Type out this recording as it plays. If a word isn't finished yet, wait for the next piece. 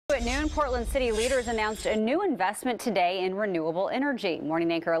At noon, Portland City leaders announced a new investment today in renewable energy. Morning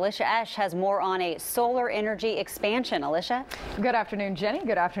anchor Alicia Esch has more on a solar energy expansion. Alicia? Good afternoon, Jenny.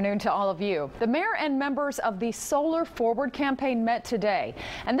 Good afternoon to all of you. The mayor and members of the Solar Forward campaign met today,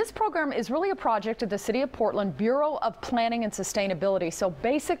 and this program is really a project of the City of Portland Bureau of Planning and Sustainability. So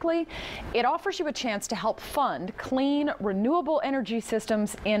basically, it offers you a chance to help fund clean, renewable energy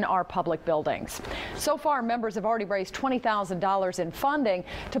systems in our public buildings. So far, members have already raised $20,000 in funding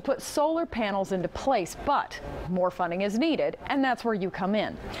to put solar panels into place, but more funding is needed, and that's where you come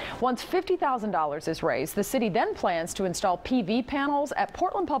in. Once $50,000 is raised, the city then plans to install PV panels at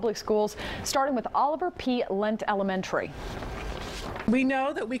Portland Public Schools, starting with Oliver P. Lent Elementary. We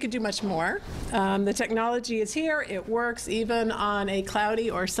know that we could do much more. The technology is here. It works even on a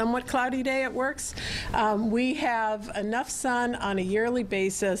cloudy or somewhat cloudy day. It works. We have enough sun on a yearly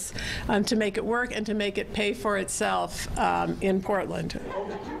basis to make it work and to make it pay for itself in Portland.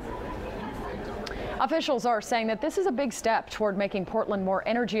 Officials are saying that this is a big step toward making Portland more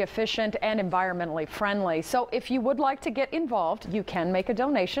energy efficient and environmentally friendly. So if you would like to get involved, you can make a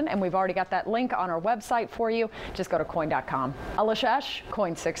donation, and we've already got that link on our website for you. Just go to KOIN.com. Alicia Esch,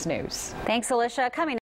 KOIN 6 News. Thanks, Alicia. Coming